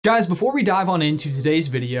Guys, before we dive on into today's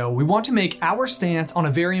video, we want to make our stance on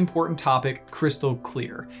a very important topic crystal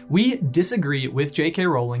clear. We disagree with J.K.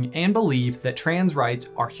 Rowling and believe that trans rights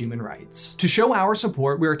are human rights. To show our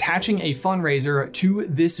support, we're attaching a fundraiser to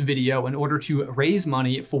this video in order to raise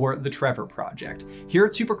money for the Trevor Project. Here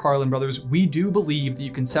at Super Carlin Brothers, we do believe that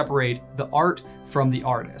you can separate the art from the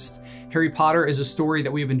artist. Harry Potter is a story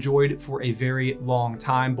that we have enjoyed for a very long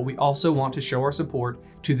time, but we also want to show our support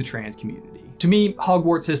to the trans community. To me,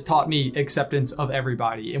 Hogwarts has taught me acceptance of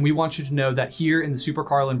everybody, and we want you to know that here in the Super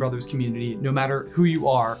Carlin Brothers community, no matter who you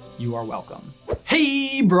are welcome.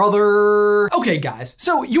 Hey, brother! Okay, guys,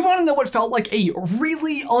 so you want to know what felt like a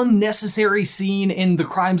really unnecessary scene in The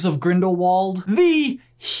Crimes of Grindelwald? The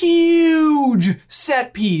huge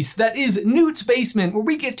set piece that is Newt's basement, where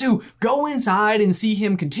we get to go inside and see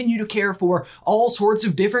him continue to care for all sorts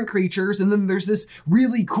of different creatures, and then there's this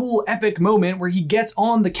really cool epic moment where he gets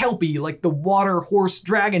on the Kelpie, like the water horse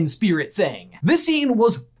dragon spirit thing. This scene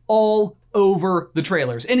was all over the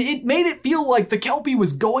trailers, and it made it feel like the Kelpie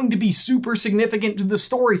was going to be super significant to the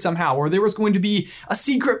story somehow, or there was going to be a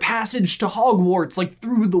secret passage to Hogwarts, like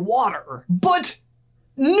through the water. But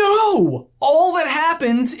no! All that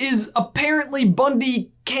happens is apparently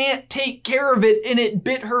Bundy can't take care of it and it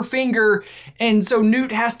bit her finger, and so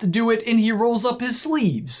Newt has to do it and he rolls up his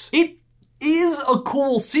sleeves. It is a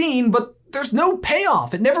cool scene, but there's no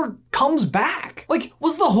payoff. It never comes back. Like,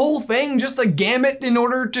 was the whole thing just a gambit in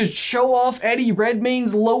order to show off Eddie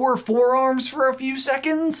Redmayne's lower forearms for a few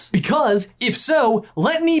seconds? Because if so,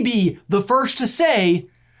 let me be the first to say,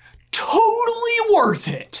 totally worth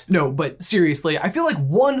it. No, but seriously, I feel like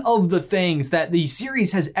one of the things that the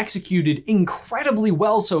series has executed incredibly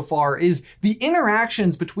well so far is the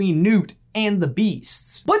interactions between Newt and the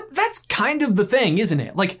beasts. But that's kind of the thing, isn't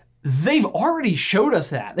it? Like, they've already showed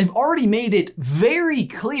us that. They've already made it very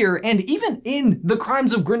clear, and even in the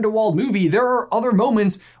Crimes of Grindelwald movie, there are other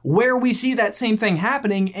moments where we see that same thing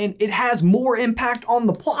happening, and it has more impact on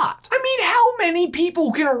the plot. I mean, how many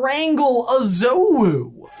people can wrangle a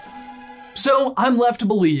Zowu? So I'm left to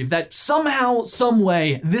believe that somehow, some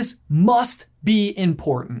way, this must be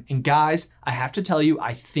important. And guys, I have to tell you,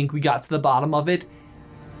 I think we got to the bottom of it,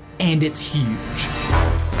 and it's huge.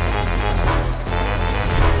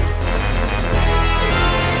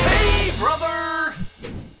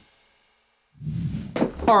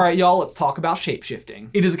 All right, y'all, let's talk about shapeshifting.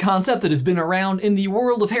 It is a concept that has been around in the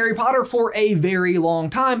world of Harry Potter for a very long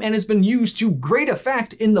time and has been used to great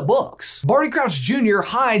effect in the books. Barty Crouch Jr.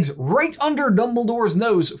 hides right under Dumbledore's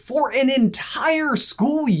nose for an entire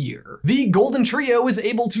school year. The Golden Trio is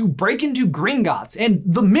able to break into Gringotts and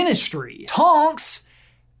the Ministry. Tonks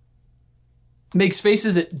makes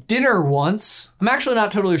faces at dinner once. I'm actually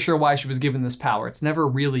not totally sure why she was given this power. It's never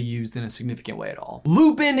really used in a significant way at all.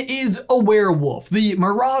 Lupin is a werewolf. The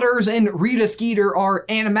Marauders and Rita Skeeter are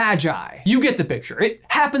animagi. You get the picture. It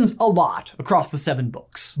happens a lot across the 7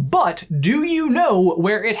 books. But do you know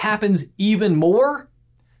where it happens even more?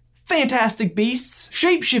 Fantastic Beasts.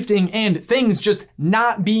 Shapeshifting and things just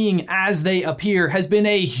not being as they appear has been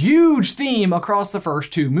a huge theme across the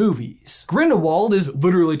first 2 movies. Grindelwald is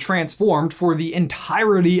literally transformed for the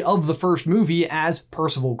entirety of the first movie as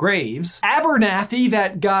Percival Graves. Abernathy,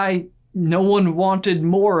 that guy no one wanted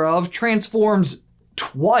more of, transforms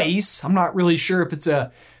twice. I'm not really sure if it's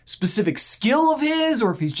a specific skill of his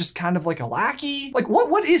or if he's just kind of like a lackey. Like,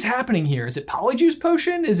 what is happening here? Is it Polyjuice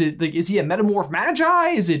Potion? Is it like, is he a metamorph magi?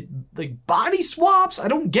 Is it like body swaps? I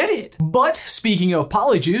don't get it. But speaking of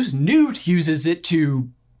Polyjuice, Newt uses it to,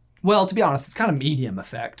 well, to be honest, it's kind of medium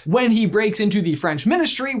effect. When he breaks into the French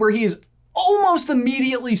Ministry, where he is almost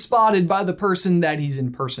immediately spotted by the person that he's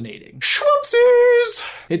impersonating. Schwupsies!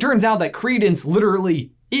 It turns out that Credence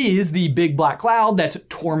literally is the big black cloud that's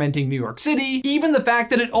tormenting New York City. Even the fact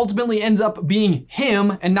that it ultimately ends up being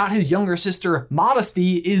him and not his younger sister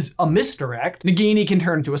Modesty is a misdirect. Nagini can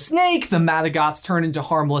turn into a snake, the Madagots turn into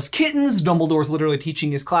harmless kittens, Dumbledore's literally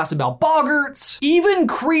teaching his class about boggarts. Even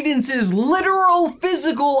Credence's literal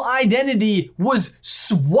physical identity was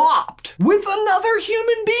swapped with another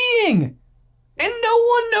human being. And no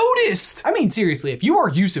one noticed. I mean, seriously, if you are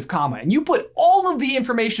Yusuf Kama and you put all of the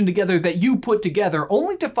information together that you put together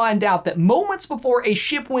only to find out that moments before a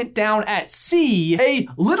ship went down at sea, a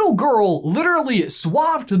little girl literally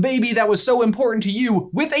swapped the baby that was so important to you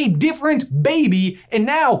with a different baby, and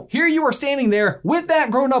now here you are standing there with that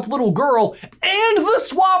grown-up little girl and the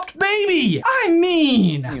swapped baby. I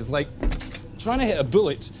mean, It's like trying to hit a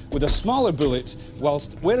bullet with a smaller bullet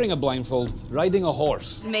whilst wearing a blindfold, riding a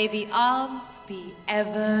horse. May the odds be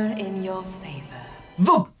ever in your favor.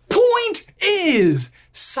 The point is,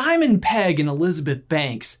 Simon Pegg and Elizabeth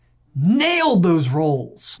Banks nailed those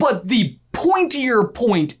roles. But the pointier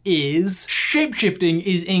point is, shapeshifting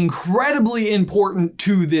is incredibly important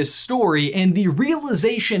to this story, and the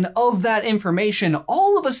realization of that information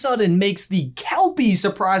all of a sudden makes the Kelpie,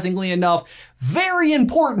 surprisingly enough, very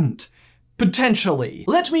important. Potentially.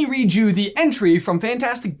 Let me read you the entry from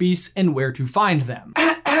Fantastic Beasts and Where to Find Them.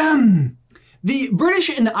 The British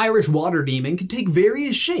and Irish water demon can take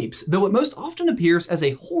various shapes, though it most often appears as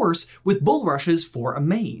a horse with bulrushes for a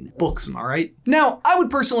mane. Booksome, alright? Now, I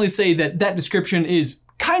would personally say that that description is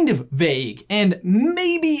kind of vague, and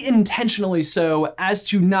maybe intentionally so as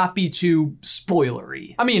to not be too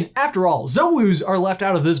spoilery. I mean, after all, Zowus are left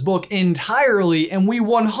out of this book entirely, and we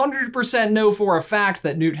 100% know for a fact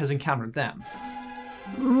that Newt has encountered them.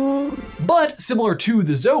 But similar to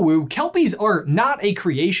the Zowu, Kelpies are not a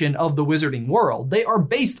creation of the wizarding world. They are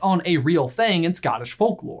based on a real thing in Scottish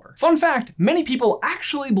folklore. Fun fact, many people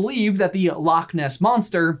actually believe that the Loch Ness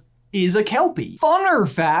Monster is a Kelpie. Funner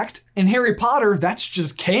fact, in Harry Potter, that's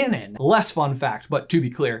just canon. Less fun fact, but to be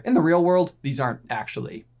clear, in the real world, these aren't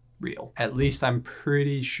actually real. At least I'm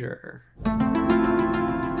pretty sure.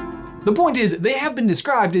 The point is, they have been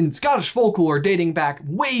described in Scottish folklore dating back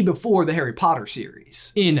way before the Harry Potter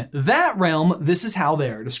series. In that realm, this is how they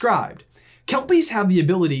are described. Kelpies have the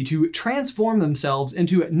ability to transform themselves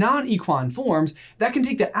into non-equine forms that can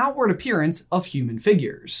take the outward appearance of human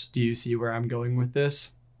figures. Do you see where I'm going with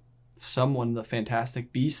this? Someone in the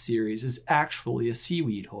Fantastic Beasts series is actually a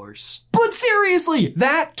seaweed horse. But seriously,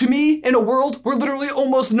 that, to me, in a world where literally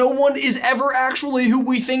almost no one is ever actually who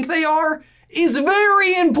we think they are, is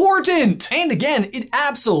very important. And again, it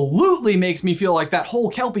absolutely makes me feel like that whole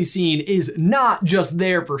Kelpie scene is not just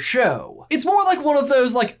there for show. It's more like one of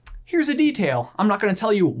those, like, here's a detail. I'm not gonna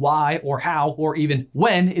tell you why or how or even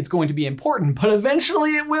when it's going to be important, but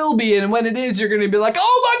eventually it will be, and when it is, you're gonna be like,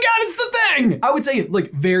 oh my god, it's the thing! I would say,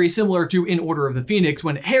 like, very similar to In Order of the Phoenix,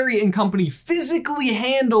 when Harry and company physically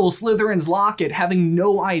handle Slytherin's locket, having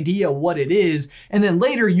no idea what it is, and then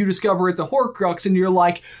later you discover it's a Horcrux, and you're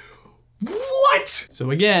like, what?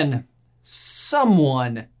 So again,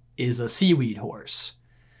 someone is a seaweed horse.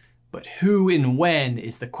 But who and when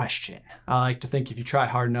is the question. I like to think if you try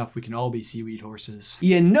hard enough, we can all be seaweed horses.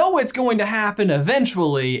 You know it's going to happen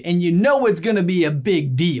eventually, and you know it's gonna be a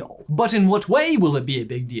big deal. But in what way will it be a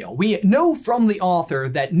big deal? We know from the author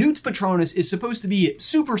that Newt's Patronus is supposed to be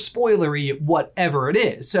super spoilery, whatever it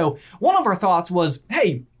is. So one of our thoughts was,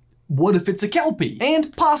 hey, what if it's a Kelpie?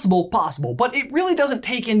 And possible, but it really doesn't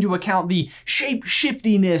take into account the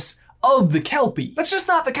shape-shiftiness of the Kelpie. That's just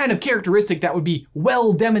not the kind of characteristic that would be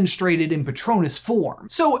well demonstrated in Patronus form.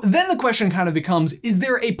 So then the question kind of becomes, is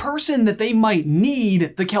there a person that they might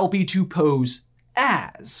need the Kelpie to pose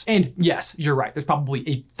as? And yes, you're right, there's probably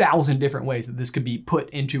 1,000 different ways that this could be put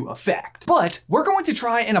into effect. But we're going to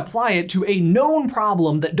try and apply it to a known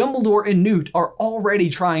problem that Dumbledore and Newt are already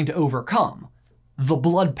trying to overcome. The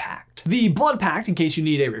Blood Pact. The Blood Pact, in case you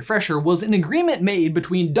need a refresher, was an agreement made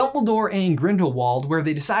between Dumbledore and Grindelwald where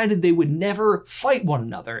they decided they would never fight one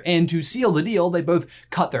another, and to seal the deal, they both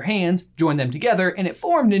cut their hands, joined them together, and it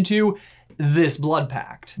formed into this Blood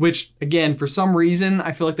Pact. Which, again, for some reason,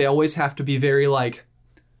 I feel like they always have to be very like,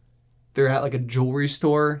 they're at like a jewelry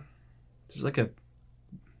store. There's like a,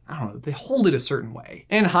 I don't know, they hold it a certain way.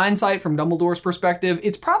 In hindsight, from Dumbledore's perspective,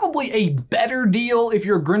 it's probably a better deal if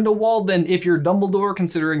you're Grindelwald than if you're Dumbledore,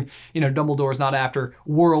 considering, you know, Dumbledore's not after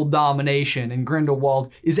world domination and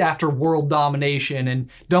Grindelwald is after world domination, and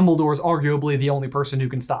Dumbledore's arguably the only person who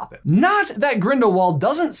can stop it. Not that Grindelwald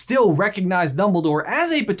doesn't still recognize Dumbledore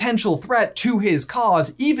as a potential threat to his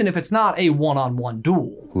cause, even if it's not a one-on-one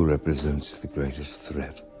duel. Who represents the greatest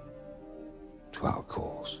threat to our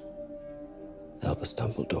cause? Albus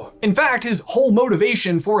Dumbledore. In fact, his whole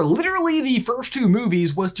motivation for literally the first 2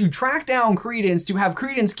 movies was to track down Credence, to have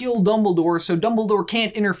Credence kill Dumbledore so Dumbledore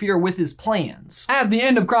can't interfere with his plans. At the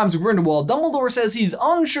end of Crimes of Grindelwald, Dumbledore says he's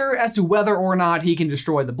unsure as to whether or not he can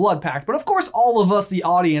destroy the Blood Pact, but of course all of us, the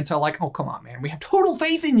audience, are like, oh come on man, we have total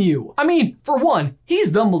faith in you. I mean, for one,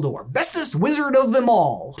 he's Dumbledore, bestest wizard of them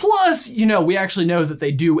all. Plus, you know, we actually know that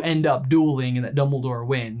they do end up dueling and that Dumbledore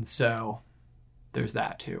wins, so there's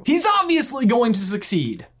that too. He's obviously going to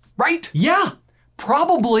succeed, right? Yeah,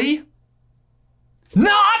 probably.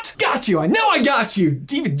 Not! Gotcha! got you. I know I got you.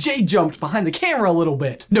 Even Jay jumped behind the camera a little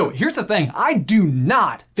bit. No, here's the thing. I do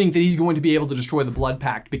not think that he's going to be able to destroy the Blood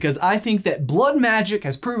Pact, because I think that blood magic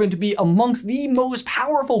has proven to be amongst the most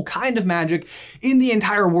powerful kind of magic in the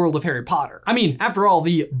entire world of Harry Potter. I mean, after all,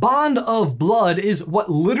 the bond of blood is what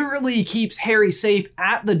literally keeps Harry safe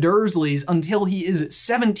at the Dursleys until he is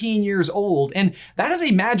 17 years old, and that is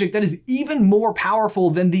a magic that is even more powerful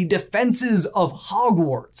than the defenses of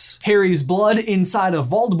Hogwarts. Harry's blood inside of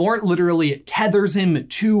Voldemort literally tethers him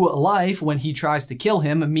to life when he tries to kill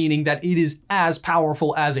him, meaning that it is as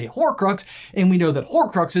powerful as a Horcrux, and we know that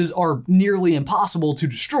Horcruxes are nearly impossible to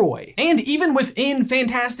destroy. And even within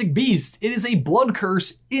Fantastic Beasts, it is a blood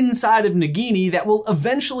curse inside of Nagini that will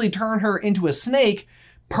eventually turn her into a snake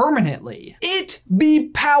permanently. It be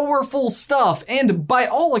powerful stuff, and by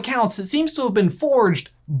all accounts, it seems to have been forged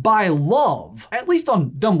by love, at least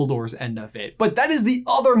on Dumbledore's end of it. But that is the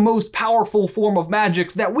other most powerful form of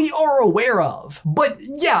magic that we are aware of. But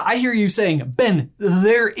yeah, I hear you saying, Ben,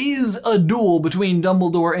 there is a duel between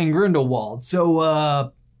Dumbledore and Grindelwald,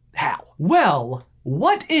 so how? Well,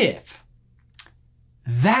 what if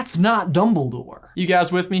that's not Dumbledore? You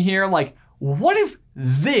guys with me here? Like, what if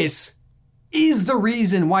this is the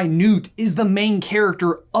reason why Newt is the main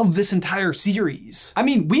character of this entire series? I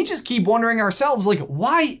mean, we just keep wondering ourselves, like,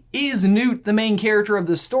 why is Newt the main character of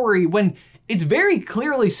this story when it's very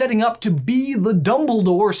clearly setting up to be the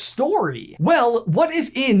Dumbledore story? Well, what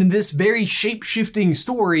if in this very shape-shifting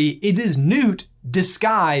story, it is Newt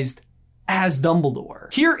disguised as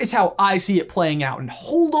Dumbledore? Here is how I see it playing out, and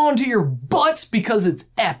hold on to your butts because it's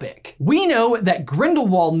epic. We know that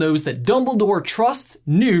Grindelwald knows that Dumbledore trusts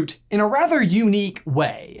Newt in a rather unique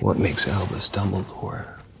way. What makes Albus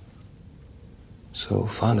Dumbledore so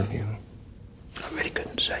fond of you? I really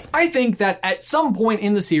couldn't say. I think that at some point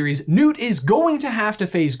in the series, Newt is going to have to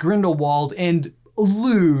face Grindelwald and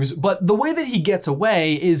lose, but the way that he gets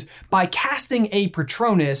away is by casting a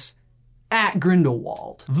Patronus at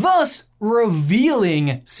Grindelwald, thus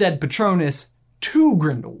revealing said Patronus to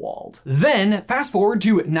Grindelwald. Then, fast forward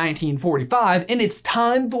to 1945, and it's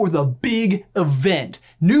time for the big event.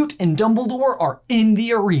 Newt and Dumbledore are in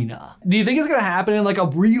the arena. Do you think it's gonna happen in like a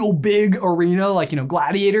real big arena, like,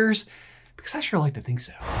 gladiators? Because I sure like to think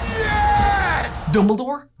so. Yes!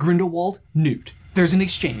 Dumbledore, Grindelwald, Newt. There's an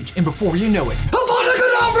exchange, and before you know it, Avada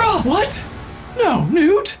Kedavra! What? No,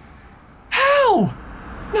 Newt? How?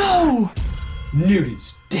 No! Newt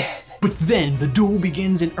is dead. But then the duel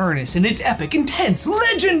begins in earnest, and it's epic, intense,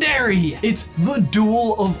 legendary! It's the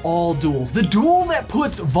duel of all duels. The duel that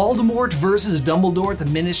puts Voldemort versus Dumbledore at the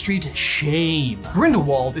Ministry to shame.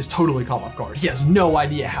 Grindelwald is totally caught off guard. He has no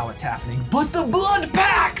idea how it's happening. But the Blood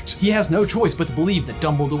Pact! He has no choice but to believe that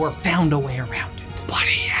Dumbledore found a way around it. But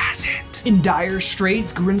he hasn't. In dire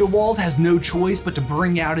straits, Grindelwald has no choice but to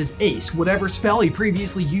bring out his ace, whatever spell he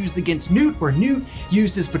previously used against Newt, where Newt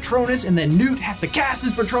used his Patronus, and then Newt has to cast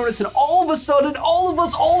his Patronus, and all of a sudden, all of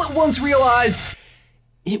us all at once realize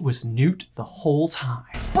it was Newt the whole time.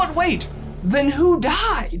 But wait, then who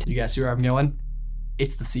died? You guys see where I'm going?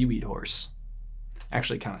 It's the seaweed horse.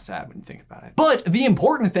 Actually kind of sad when you think about it. But the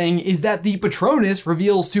important thing is that the Patronus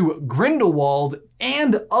reveals to Grindelwald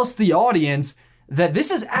and us, the audience, that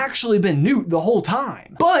this has actually been Newt the whole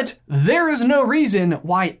time. But there is no reason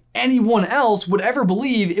why anyone else would ever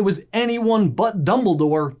believe it was anyone but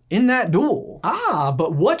Dumbledore in that duel. Ah,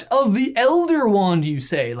 but what of the Elder Wand, you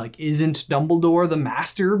say? Like, isn't Dumbledore the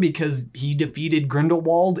master because he defeated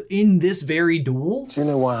Grindelwald in this very duel? Do you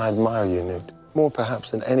know why I admire you, Newt? More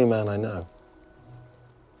perhaps than any man I know.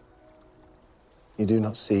 You do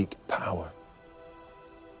not seek power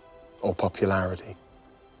or popularity.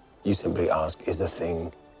 You simply ask, is a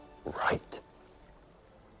thing right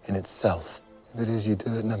in itself? If it is, you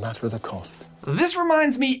do it no matter the cost. This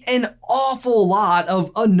reminds me an awful lot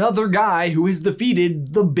of another guy who has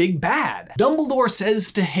defeated the big bad. Dumbledore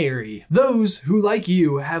says to Harry, "Those who, like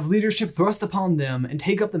you, have leadership thrust upon them and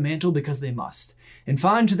take up the mantle because they must, and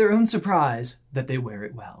find to their own surprise that they wear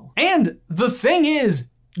it well." And the thing is,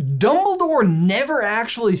 Dumbledore never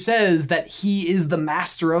actually says that he is the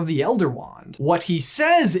master of the Elder Wand. What he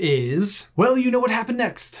says is, well, you know what happened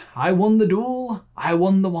next. I won the duel, I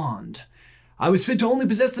won the wand. I was fit to only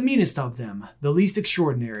possess the meanest of them, the least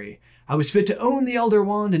extraordinary. I was fit to own the Elder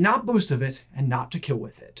Wand and not boast of it, and not to kill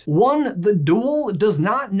with it. 1, the duel does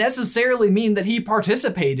not necessarily mean that he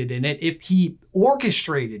participated in it if he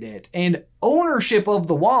orchestrated it, and ownership of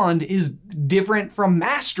the wand is different from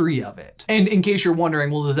mastery of it. And in case you're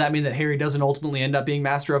wondering, well, does that mean that Harry doesn't ultimately end up being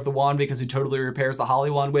master of the wand because he totally repairs the Holly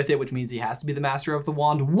Wand with it, which means he has to be the master of the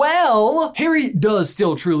wand? Well, Harry does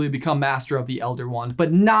still truly become master of the Elder Wand,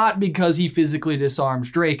 but not because he physically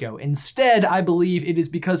disarms Draco. Instead, I believe it is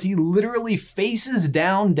because he literally faces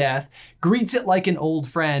down death, greets it like an old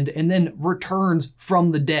friend, and then returns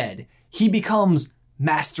from the dead. He becomes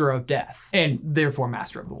Master of Death, and therefore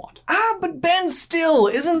Master of the Wand. But Ben, still,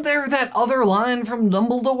 isn't there that other line from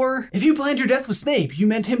Dumbledore? If you planned your death with Snape, you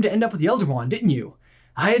meant him to end up with the Elder Wand, didn't you?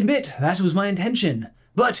 I admit that was my intention,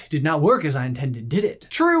 but it did not work as I intended, did it?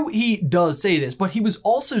 True, he does say this, but he was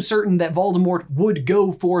also certain that Voldemort would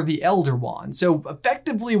go for the Elder Wand. So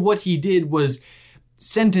effectively what he did was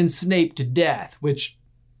sentence Snape to death, which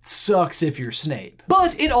sucks if you're Snape.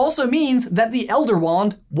 But it also means that the Elder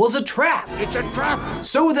Wand was a trap. It's a trap!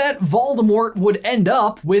 So that Voldemort would end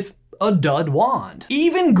up with a dud wand.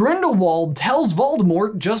 Even Grindelwald tells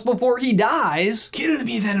Voldemort just before he dies, "Kill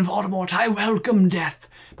me then, Voldemort, I welcome death,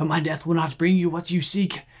 but my death will not bring you what you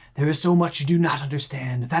seek. There is so much you do not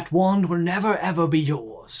understand. That wand will never ever be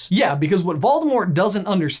yours." Yeah, because what Voldemort doesn't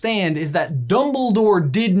understand is that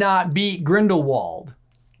Dumbledore did not beat Grindelwald.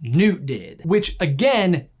 Newt did. Which,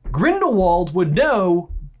 again, Grindelwald would know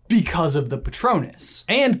because of the Patronus.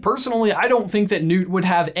 And personally, I don't think that Newt would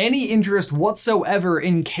have any interest whatsoever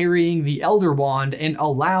in carrying the Elder Wand and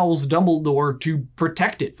allows Dumbledore to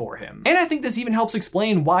protect it for him. And I think this even helps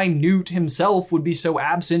explain why Newt himself would be so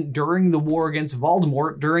absent during the war against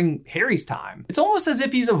Voldemort during Harry's time. It's almost as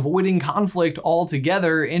if he's avoiding conflict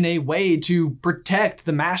altogether in a way to protect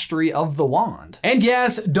the mastery of the wand. And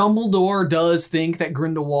yes, Dumbledore does think that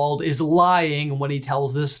Grindelwald is lying when he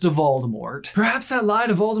tells this to Voldemort. Perhaps that lie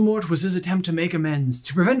to Voldemort was his attempt to make amends,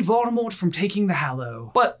 to prevent Voldemort from taking the Hallow.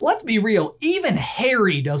 But let's be real, even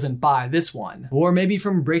Harry doesn't buy this one. Or maybe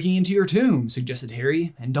from breaking into your tomb, suggested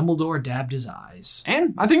Harry, and Dumbledore dabbed his eyes.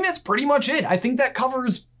 And I think that's pretty much it. I think that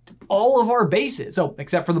covers all of our bases. Oh,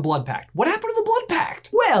 except for the Blood Pact. What happened to the Blood Pact?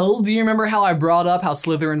 Well, do you remember how I brought up how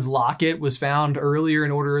Slytherin's locket was found earlier in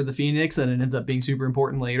Order of the Phoenix and it ends up being super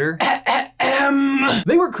important later?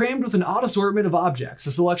 They were crammed with an odd assortment of objects,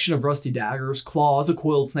 a selection of rusty daggers, claws, a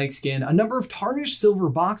coiled snakeskin, a number of tarnished silver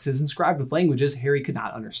boxes inscribed with languages Harry could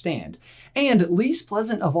not understand, and, least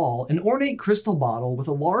pleasant of all, an ornate crystal bottle with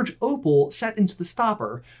a large opal set into the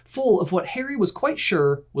stopper, full of what Harry was quite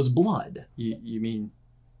sure was blood. You mean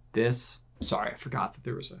this? Sorry, I forgot that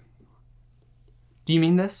there was a... Do you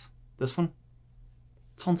mean this? This one?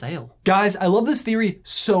 It's on sale. Guys, I love this theory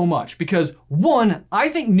so much because 1, I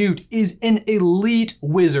think Newt is an elite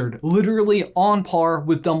wizard, literally on par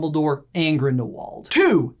with Dumbledore and Grindelwald.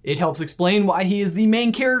 2, it helps explain why he is the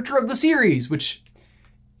main character of the series, which,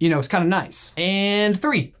 you know, is kind of nice. And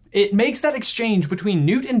 3, it makes that exchange between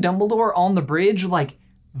Newt and Dumbledore on the bridge, like,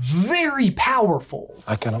 very powerful.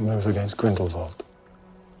 I cannot move against Grindelwald.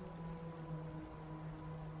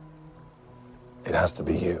 It has to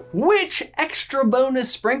be you. Which extra bonus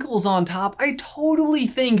sprinkles on top, I totally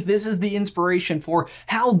think this is the inspiration for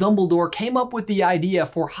how Dumbledore came up with the idea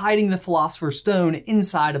for hiding the Philosopher's Stone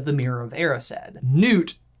inside of the Mirror of Erised.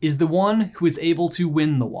 Newt is the one who is able to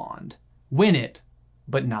win the wand. Win it,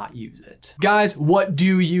 but not use it. Guys, what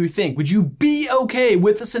do you think? Would you be okay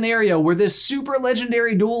with the scenario where this super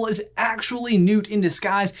legendary duel is actually Newt in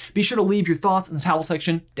disguise? Be sure to leave your thoughts in the towel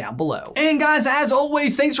section down below. And guys, as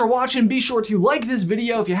always, thanks for watching. Be sure to like this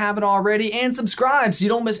video if you haven't already and subscribe so you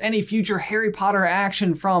don't miss any future Harry Potter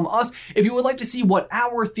action from us. If you would like to see what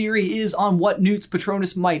our theory is on what Newt's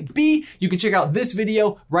Patronus might be, you can check out this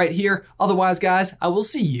video right here. Otherwise, guys, I will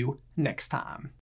see you next time.